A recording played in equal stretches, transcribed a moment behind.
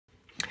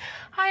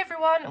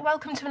everyone,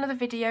 welcome to another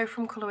video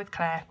from Colour with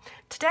Claire.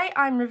 Today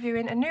I'm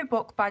reviewing a new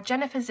book by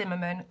Jennifer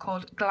Zimmermann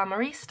called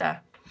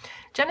Glamourista.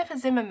 Jennifer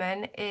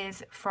Zimmermann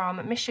is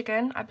from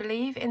Michigan, I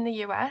believe, in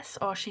the US,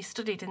 or she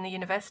studied in the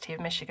University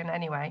of Michigan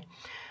anyway,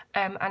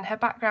 and her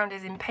background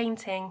is in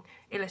painting,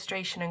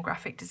 illustration and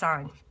graphic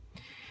design.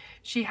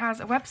 She has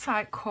a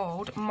website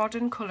called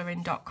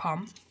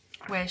moderncoloring.com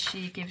where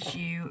she gives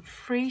you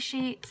free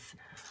sheets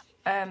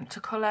to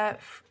colour,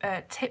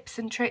 tips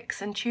and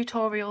tricks and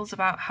tutorials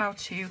about how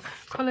to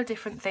colour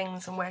different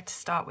things and where to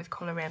start with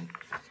colouring.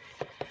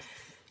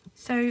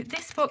 So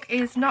this book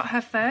is not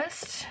her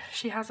first.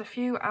 She has a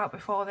few out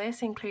before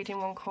this, including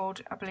one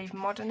called, I believe,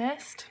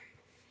 Modernist.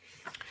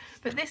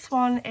 But this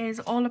one is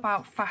all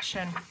about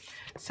fashion.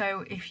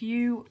 So if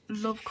you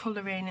love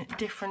colouring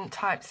different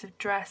types of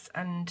dress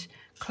and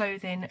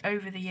clothing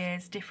over the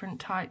years, different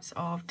types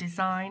of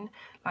design,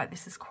 like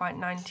this is quite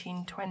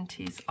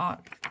 1920s Art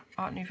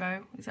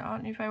Nouveau, is it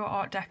Art Nouveau or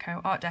Art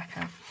Deco? Art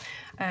Deco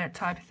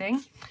type of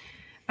thing.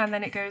 And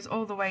then it goes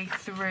all the way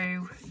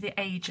through the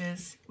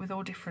ages with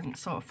all different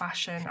sort of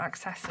fashion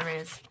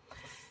accessories.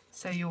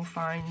 So you'll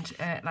find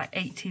like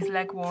 80s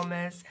leg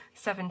warmers,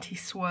 70s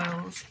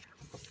swirls,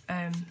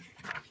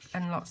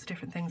 and lots of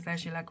different things.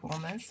 There's your leg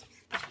warmers.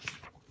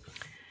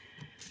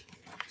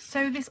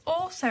 So this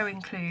also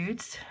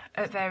includes,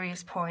 at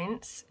various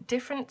points,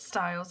 different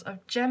styles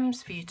of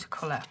gems for you to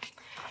colour.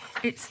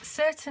 It's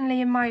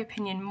certainly, in my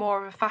opinion,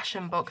 more of a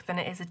fashion book than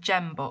it is a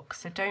gem book,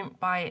 so don't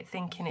buy it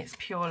thinking it's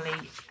purely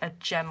a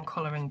gem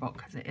colouring book,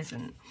 because it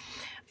isn't.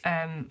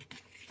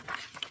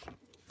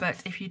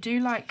 But if you do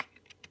like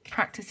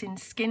practicing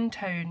skin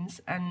tones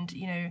and,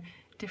 you know,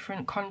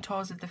 different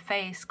contours of the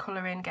face,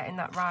 colouring, getting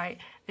that right,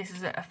 this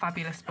is a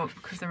fabulous book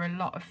because there are a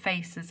lot of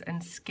faces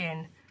and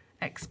skin,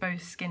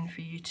 exposed skin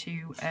for you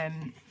to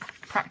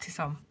practice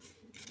on.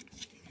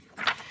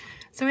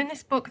 So in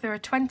this book there are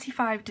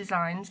 25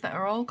 designs that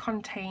are all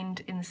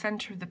contained in the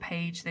centre of the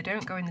page. They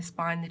don't go in the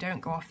spine, they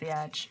don't go off the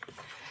edge.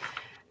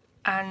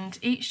 And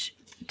each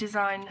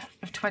design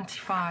of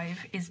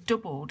 25 is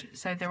doubled,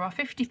 so there are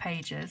 50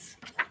 pages,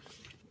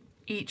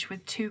 each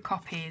with 2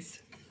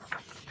 copies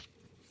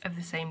of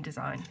the same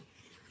design.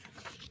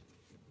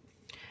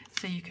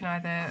 So you can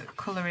either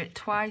colour it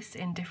twice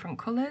in different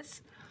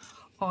colours,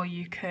 or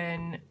you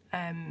can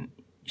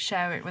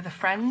share it with a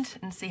friend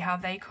and see how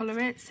they colour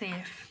it, see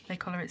if they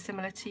colour it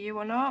similar to you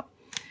or not.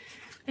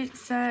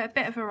 It's a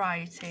bit of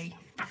variety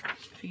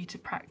for you to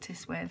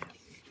practice with.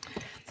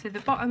 So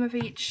the bottom of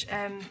each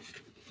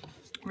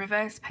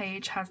reverse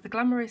page has the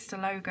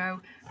Glamourista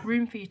logo,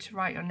 room for you to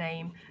write your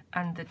name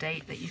and the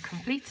date that you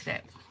completed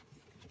it.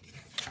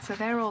 So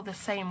they're all the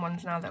same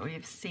ones now that we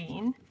have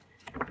seen.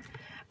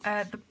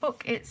 The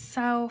book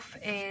itself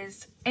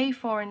is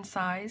A4 in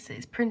size.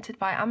 It's printed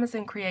by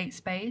Amazon Create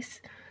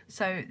Space,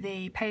 so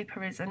the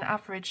paper is an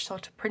average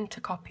sort of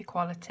printer copy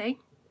quality.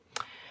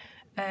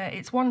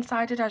 It's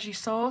one-sided, as you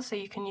saw, so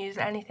you can use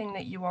anything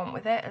that you want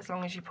with it as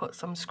long as you put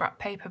some scrap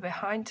paper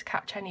behind to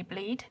catch any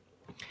bleed.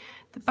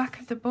 The back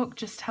of the book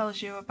just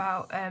tells you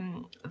about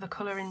the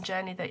colouring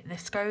journey that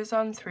this goes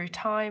on through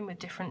time with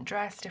different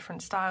dress,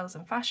 different styles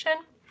and fashion.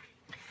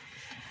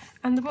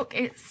 And the book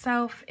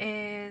itself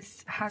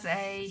has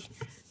a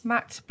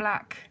matte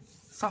black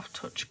soft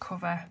touch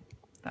cover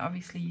that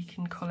obviously you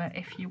can colour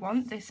if you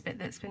want, this bit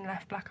that's been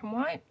left black and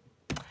white.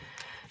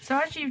 So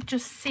as you've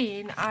just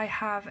seen, I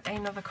have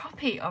another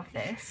copy of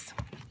this,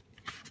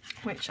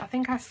 which I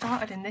think I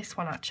started in this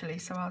one actually,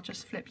 so I'll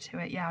just flip to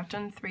it. Yeah, I've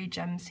done 3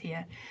 gems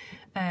here.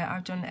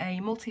 I've done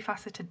a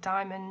multifaceted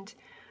diamond,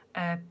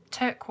 a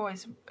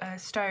turquoise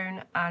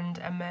stone and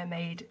a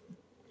mermaid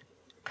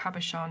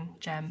cabochon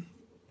gem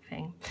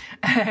thing.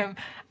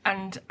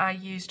 And I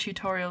use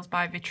tutorials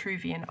by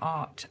Vitruvian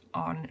Art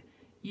on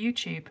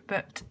YouTube,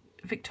 but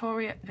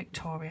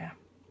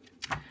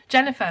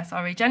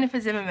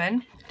Jennifer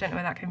Zimmermann, don't know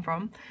where that came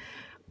from,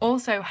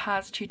 also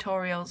has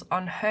tutorials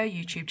on her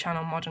YouTube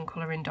channel,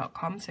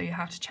 moderncoloring.com, so you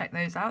have to check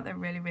those out. They're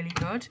really, really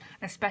good,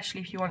 especially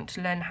if you want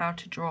to learn how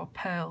to draw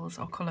pearls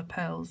or colour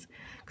pearls,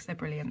 because they're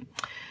brilliant.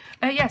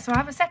 Yeah, so I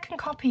have a second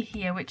copy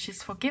here, which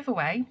is for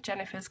giveaway.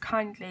 Jennifer's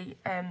kindly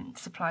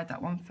supplied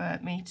that one for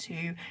me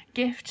to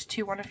gift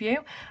to one of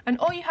you. And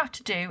all you have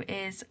to do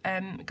is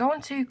go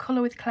onto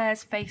Colour with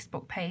Claire's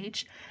Facebook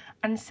page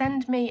and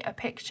send me a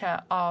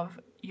picture of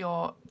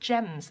your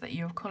gems that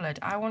you have coloured.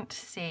 I want to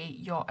see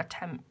your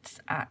attempts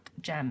at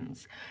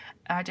gems.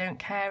 I don't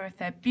care if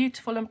they're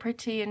beautiful and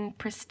pretty and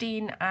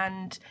pristine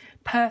and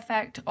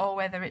perfect, or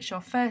whether it's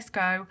your first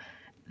go.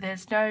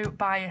 There's no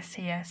bias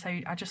here, so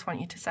I just want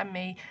you to send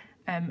me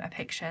a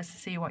picture to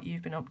see what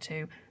you've been up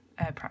to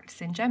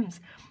practicing gems.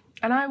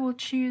 And I will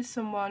choose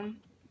someone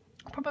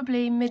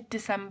probably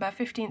mid-December,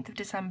 15th of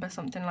December,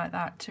 something like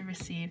that, to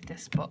receive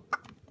this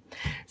book.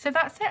 So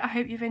that's it. I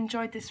hope you've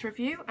enjoyed this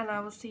review, and I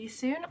will see you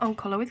soon on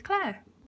Colour with Claire.